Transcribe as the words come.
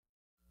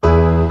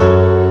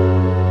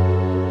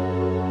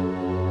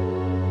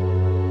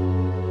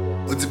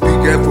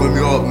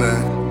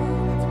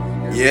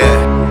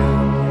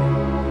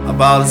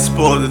about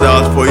sport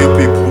out for you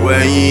people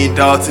when you ain't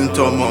doubting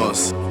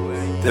Thomas.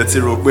 That's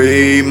it,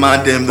 Rogbe,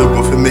 man, them don't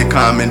go for make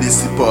am in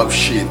this hip hop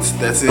shit.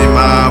 That's it,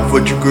 man,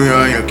 what you going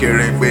on, you're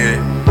carrying, you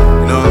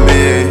know what I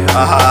mean?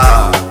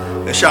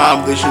 Aha. And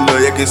shout out to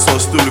you, you can so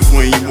stool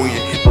for you.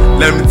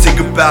 Let me take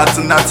it back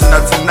to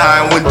 1999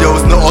 when there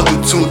was no auto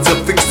tune to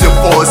fix your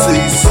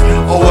voices.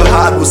 All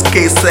I had was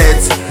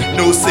cassettes,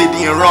 no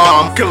CD and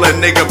ROM. Kill a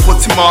nigga, put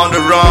him on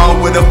the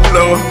run with a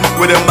flow,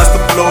 with a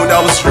master flow.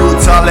 That was real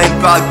talent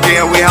back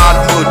then. We had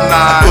good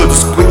night. Go to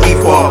school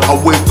hip hop, I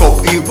wake up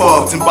hip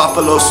hop. Tim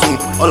Buffalo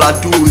soon, all I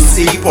do is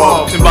hip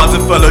hop. Tim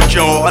Buffalo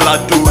John, all I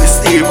do is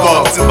hip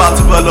hop. Tim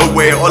Buffalo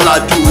way, all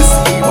I do is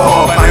hip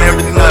hop. And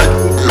everything I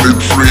do, the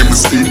dream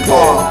is hip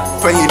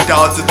hop. When you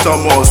down to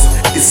Thomas,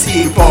 it's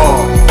hip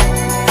hop.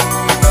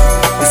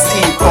 It's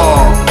hip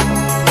hop.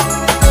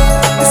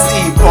 It's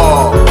hip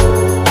hop.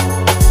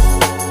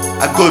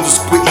 I go to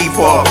school hip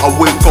hop, I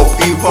wake up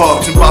hip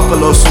hop. Tim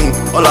Buffalo soon,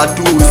 all I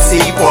do is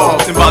hip hop.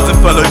 Tim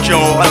Buffalo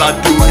John, all I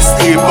do is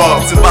hip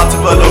hop. Tim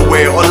Buffalo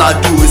way, all I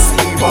do is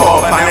hip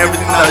hop. And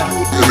everything I do,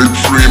 the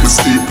dream is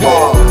hip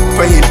hop.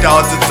 When you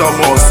down to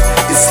Thomas,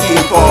 it's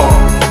hip hop.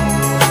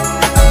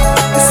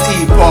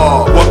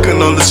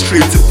 Walking on the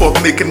street, hip hop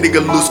make a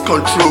nigga lose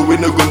control. We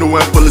no go know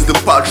when police the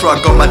patrol.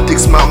 I got my dick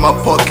smile in my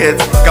pocket,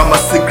 got my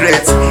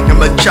cigarettes in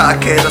my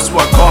jacket. That's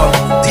what I call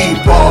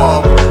hip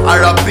hop. I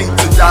rap pink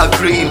to dark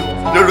green,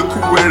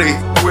 lyrical weary.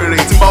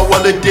 Timba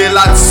wale day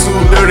like soon,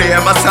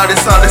 and my sorry,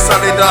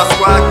 that's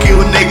why I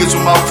kill niggas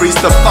with my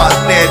freestyle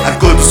partner. I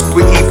go to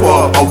school hip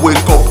hop, I wake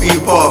up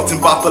hip hop.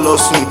 Timba Buffalo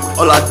soon,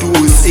 all I do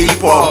is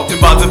hip hop.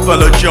 Timba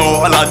Buffalo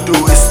John, all I do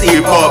is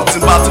hip hop.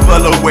 Timba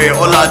Buffalo way,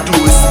 all I do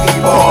is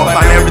hip hop.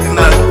 And everything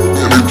I do,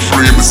 the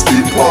dream is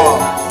hip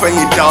hop. When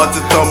you down to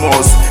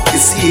Thomas,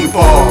 it's hip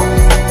hop.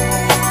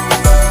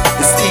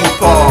 It's hip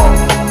hop.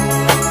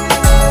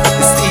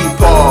 It's hip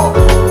hop.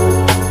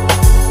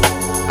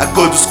 I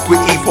go to school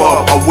hip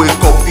hop, I wake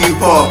up hip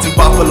hop. Tim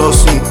Buffalo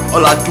soon,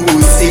 all I do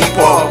is hip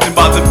hop. Tim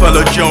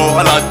Buffalo John,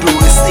 all I do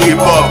is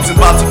hip hop. Tim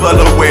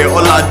Buffalo way,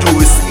 all I do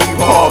is hip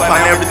hop.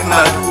 And everything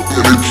I do,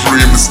 the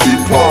dream is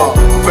hip hop.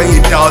 When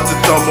you down to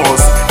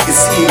Thomas,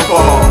 it's hip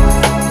hop.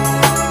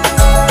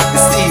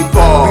 It's hip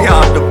hop. We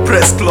have the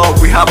press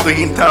club, we have the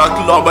entire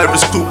club. Every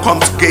school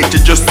come together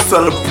just to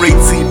celebrate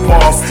hip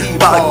hop.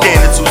 Back then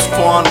it was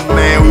fun,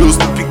 man. We used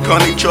to pick on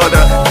each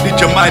other.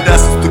 DJ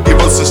Midas used to give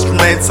us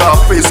instrumental,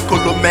 face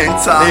color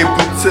mental, they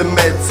put a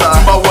metal.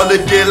 Timba wale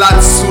day like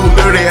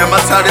Sulere, and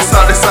my sorry,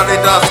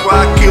 that's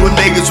why I kill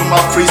niggas with my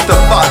freestyle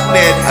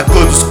partner. I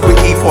go to school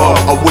hip hop,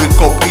 I wake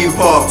up hip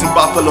hop. Tim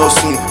Buffalo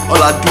soon,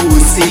 all I do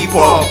is hip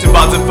hop. Tim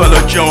Buffalo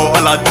John,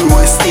 all I do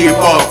is hip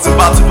hop. Tim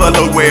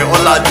Buffalo way,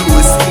 all I do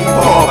is hip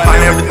hop.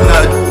 And everything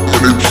I do,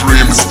 the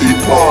dream is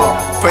hip hop.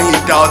 When you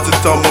down to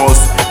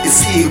Thomas, it's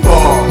hip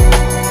hop.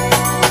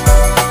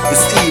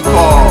 It's hip hop.